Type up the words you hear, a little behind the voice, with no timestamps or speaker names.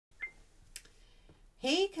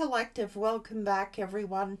Hey collective, welcome back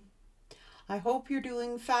everyone. I hope you're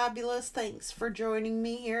doing fabulous. Thanks for joining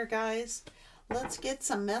me here, guys. Let's get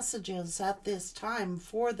some messages at this time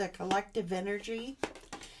for the collective energy.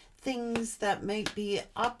 Things that might be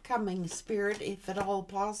upcoming, Spirit, if at all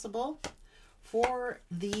possible, for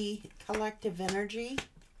the collective energy.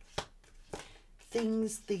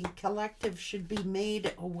 Things the collective should be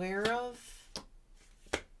made aware of.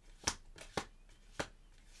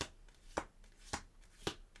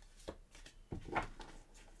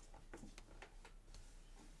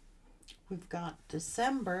 We've got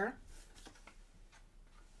December.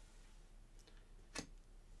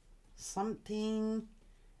 Something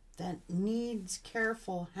that needs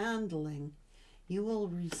careful handling. You will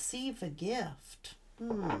receive a gift.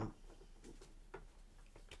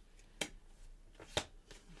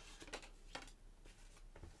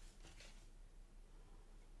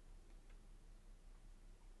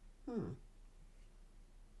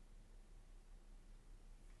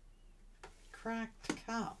 Cracked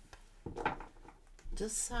cup.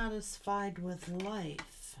 Dissatisfied with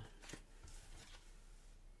life.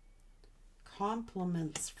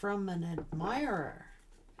 Compliments from an admirer.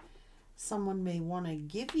 Someone may want to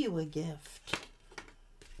give you a gift.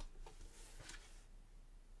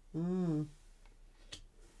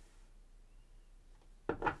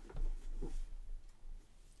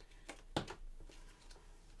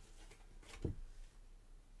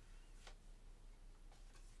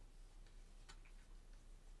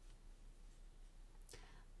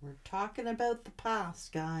 We're talking about the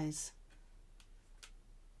past, guys.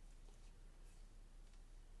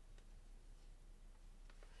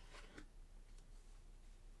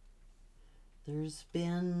 There's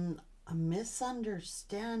been a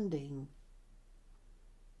misunderstanding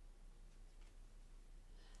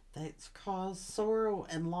that's caused sorrow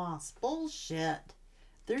and loss. Bullshit.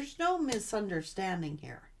 There's no misunderstanding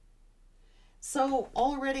here. So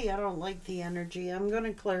already I don't like the energy. I'm going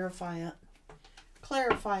to clarify it.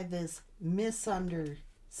 Clarify this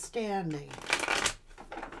misunderstanding.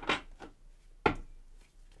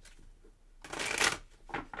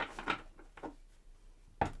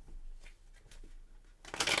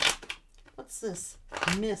 What's this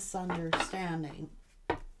misunderstanding?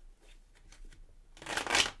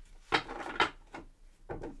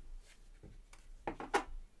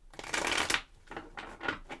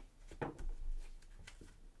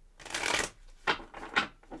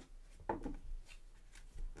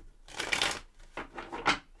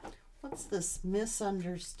 What's this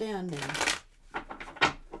misunderstanding?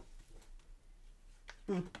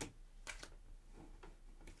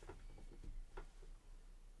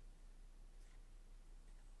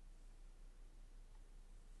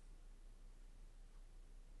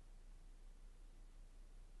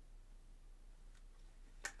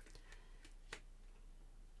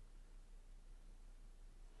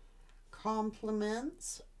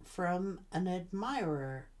 Compliments from an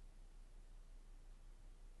admirer.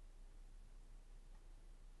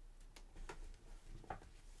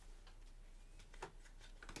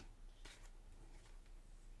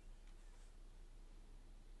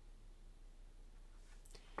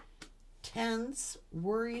 Tense,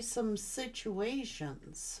 worrisome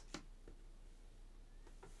situations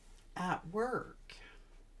at work.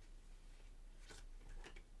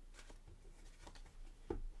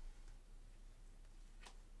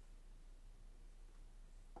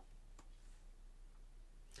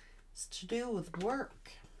 It's to do with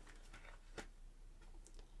work.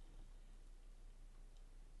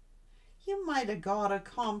 You might have got a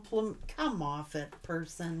compliment. Come off it,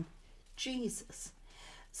 person. Jesus.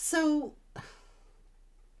 So,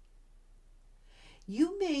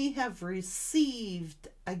 you may have received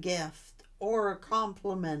a gift or a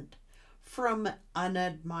compliment from an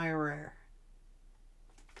admirer.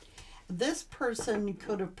 This person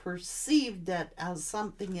could have perceived it as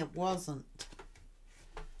something it wasn't.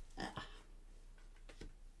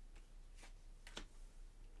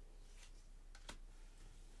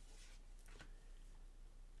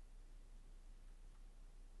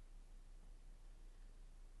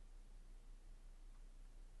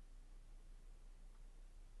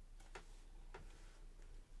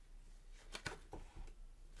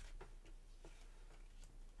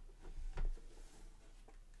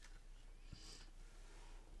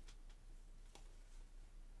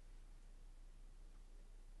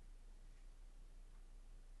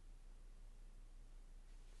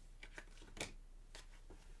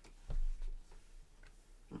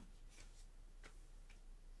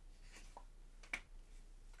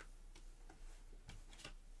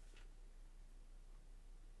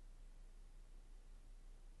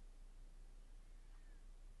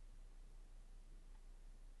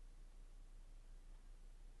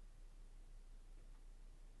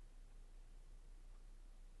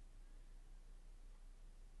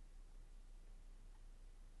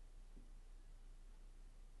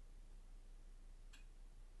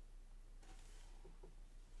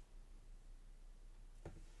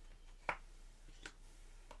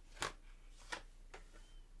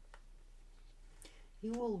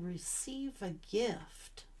 You will receive a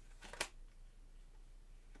gift.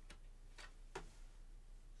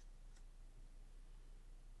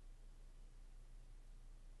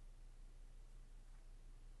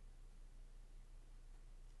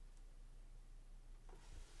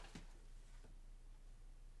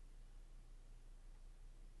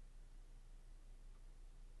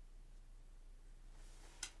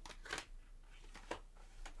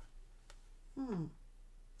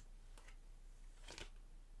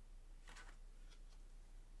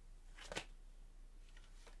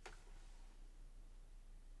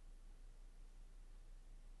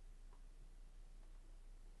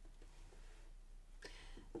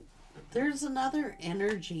 There's another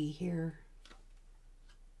energy here.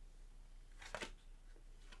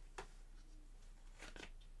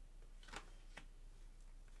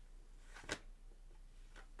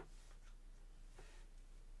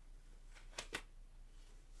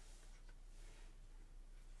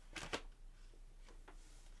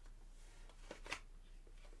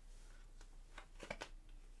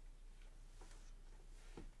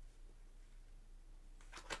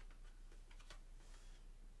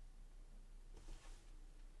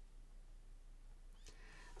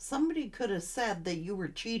 Somebody could have said that you were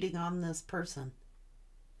cheating on this person.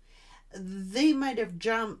 They might have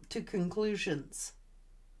jumped to conclusions.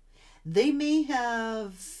 They may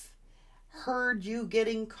have heard you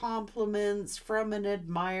getting compliments from an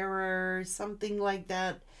admirer, something like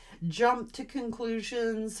that. Jumped to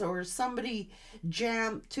conclusions, or somebody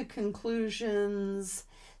jumped to conclusions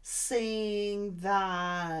saying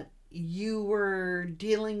that you were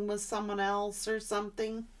dealing with someone else or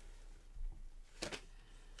something.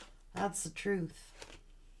 That's the truth.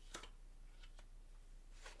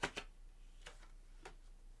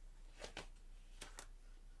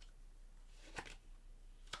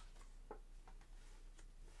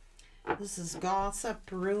 This is gossip,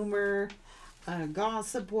 rumor.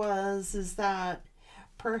 Gossip is that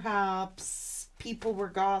perhaps people were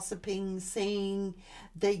gossiping, saying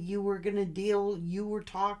that you were going to deal, you were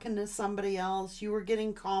talking to somebody else, you were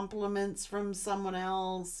getting compliments from someone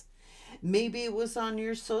else. Maybe it was on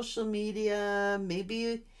your social media.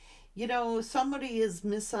 Maybe, you know, somebody has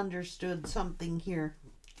misunderstood something here.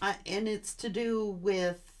 And it's to do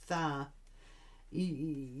with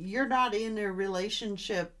you're not in a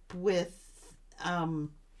relationship with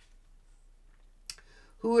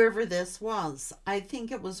whoever this was. I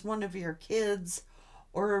think it was one of your kids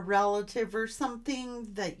or a relative or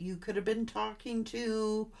something that you could have been talking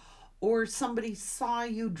to, or somebody saw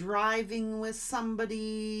you driving with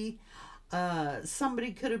somebody.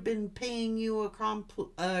 Somebody could have been paying you a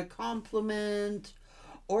compliment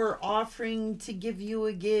or offering to give you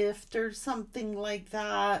a gift or something like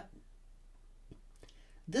that.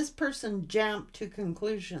 This person jumped to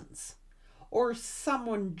conclusions, or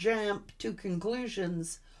someone jumped to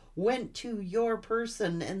conclusions, went to your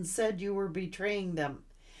person and said you were betraying them.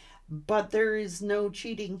 But there is no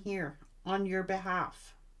cheating here on your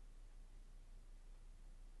behalf.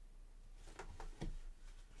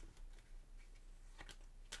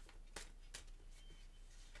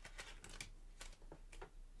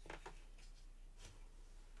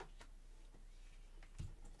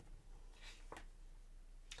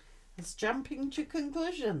 It's jumping to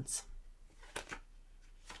conclusions.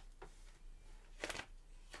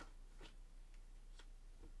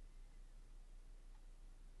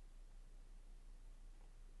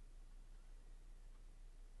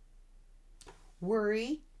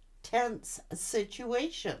 Worry, tense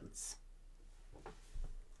situations.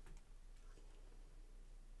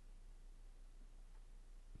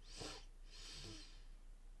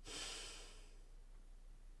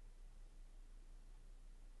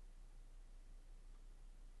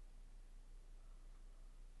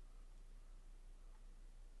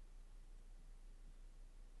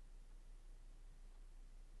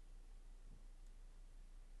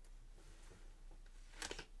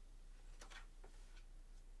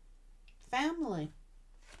 Family.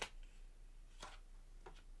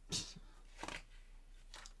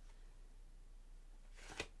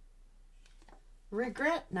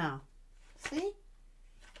 Regret now. See?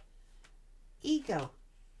 Ego.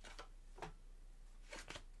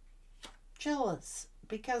 Jealous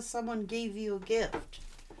because someone gave you a gift,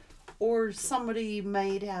 or somebody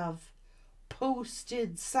might have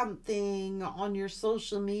posted something on your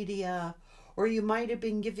social media, or you might have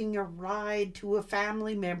been giving a ride to a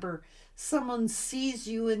family member. Someone sees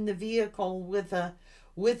you in the vehicle with a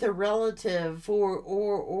relative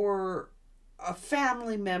or a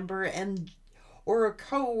family member, and or a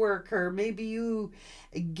coworker. Maybe you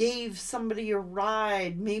gave somebody a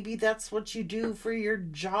ride. Maybe that's what you do for your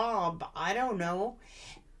job. I don't know.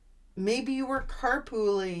 Maybe you were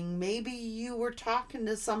carpooling. Maybe you were talking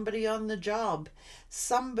to somebody on the job.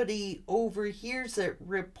 Somebody overhears it,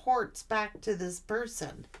 reports back to this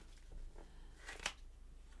person.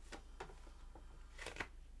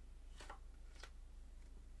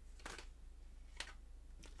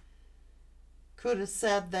 Could have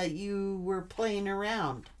said that you were playing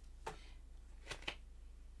around.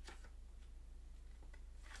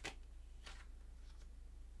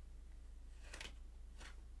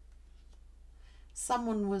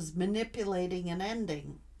 Someone was manipulating an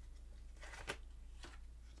ending,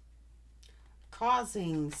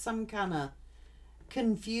 causing some kind of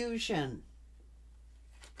confusion.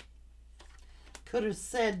 Could have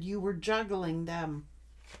said you were juggling them,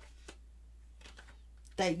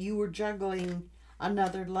 that you were juggling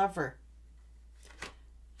another lover.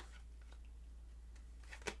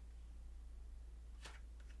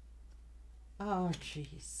 Oh,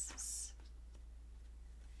 Jesus.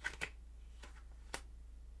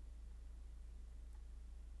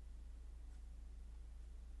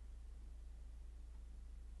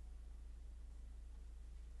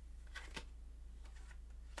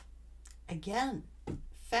 Again,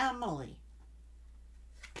 family.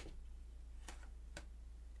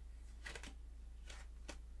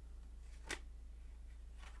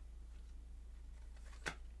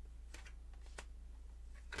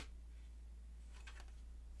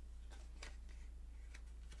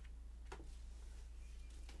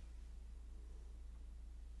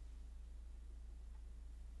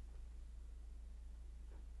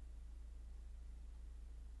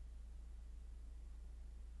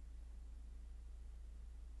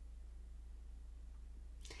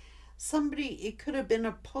 Somebody, it could have been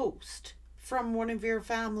a post from one of your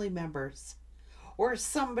family members, or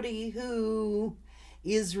somebody who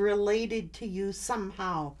is related to you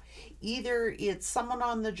somehow. Either it's someone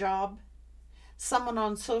on the job, someone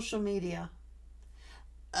on social media,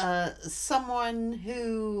 someone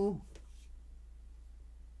who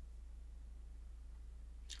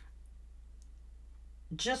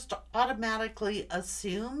just automatically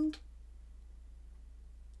assumed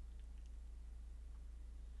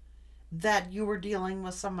that you were dealing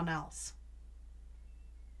with someone else.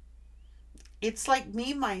 It's like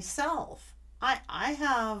me, myself. I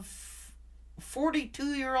have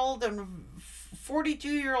 42-year-old and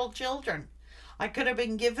 42-year-old children. I could have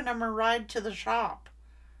been giving them a ride to the shop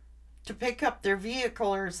to pick up their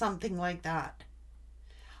vehicle or something like that.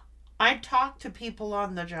 I talk to people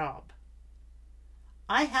on the job.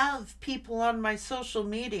 I have people on my social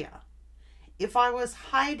media. If I was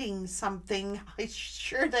hiding something, I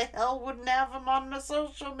sure the hell wouldn't have them on my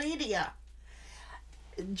social media.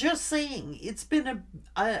 Just saying, it's been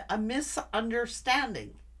a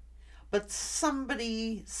misunderstanding. But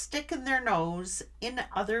somebody sticking their nose in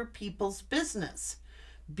other people's business,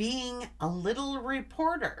 being a little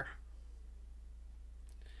reporter.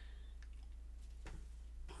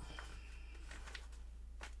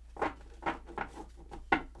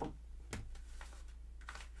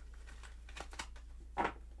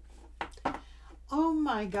 Oh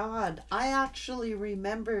my God, I actually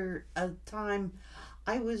remember a time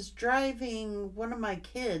I was driving one of my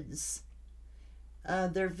kids.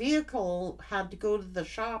 Their vehicle had to go to the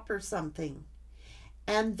shop or something.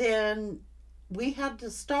 And then we had to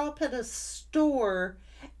stop at a store,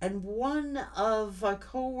 and one of a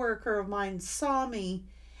coworker of mine saw me,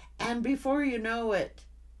 and before you know it,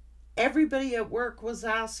 everybody at work was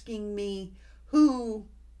asking me who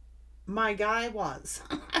my guy was.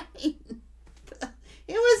 I mean,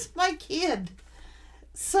 it was my kid.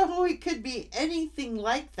 So it could be anything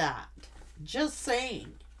like that. Just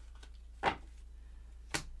saying.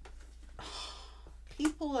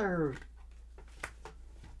 People are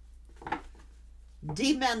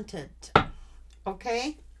demented.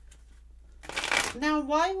 Okay? Now,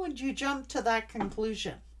 why would you jump to that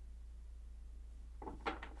conclusion?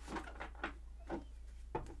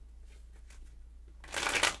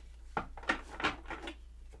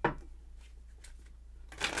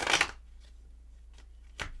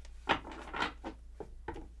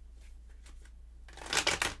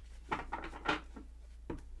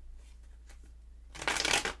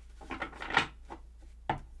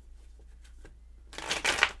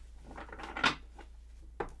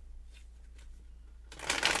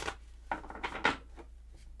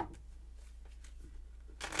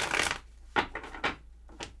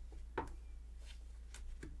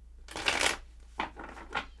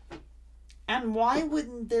 And why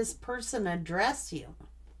wouldn't this person address you?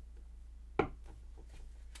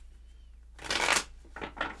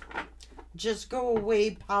 just go away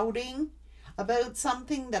pouting about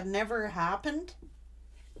something that never happened?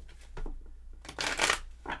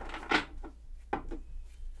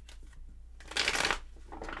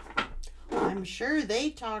 I'm sure they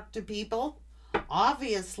talk to people,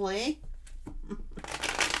 obviously.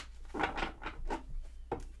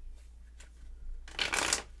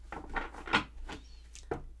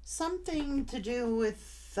 Something to do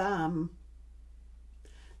with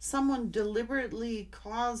someone deliberately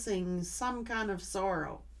causing some kind of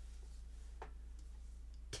sorrow.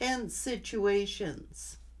 Tense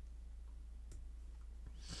situations.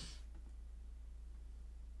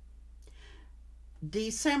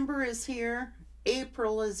 December is here,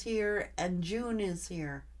 April is here, and June is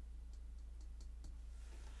here.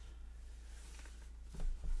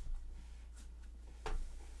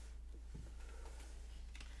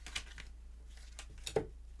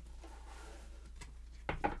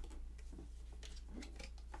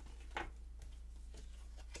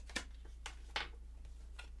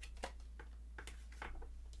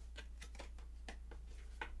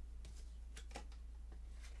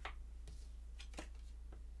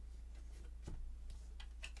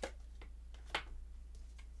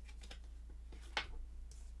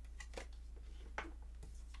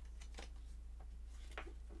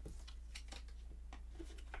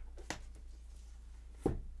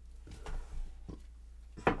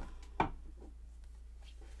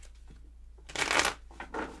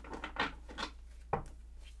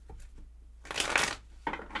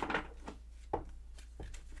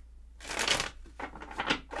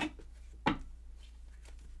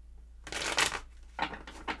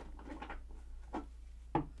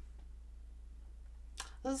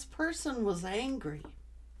 This person was angry.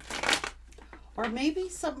 Or maybe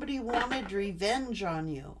somebody wanted revenge on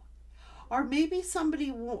you. Or maybe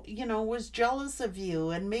somebody, was jealous of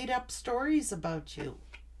you and made up stories about you.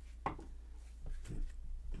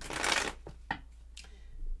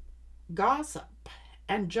 Gossip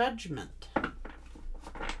and judgment.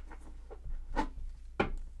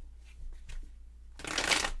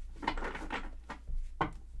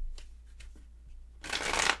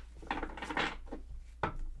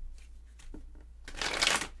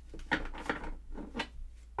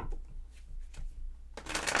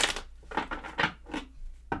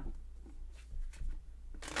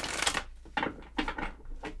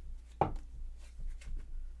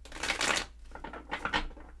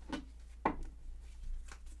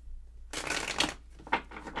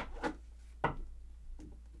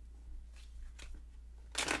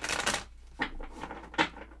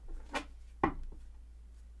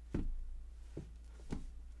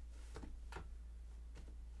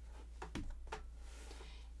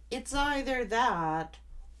 It's either that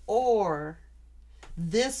or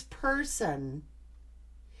this person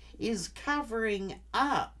is covering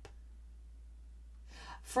up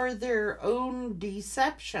for their own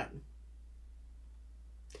deception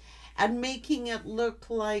and making it look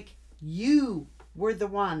like you were the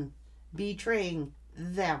one betraying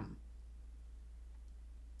them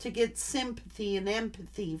to get sympathy and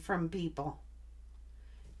empathy from people.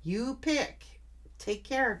 You pick. Take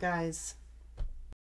care, guys.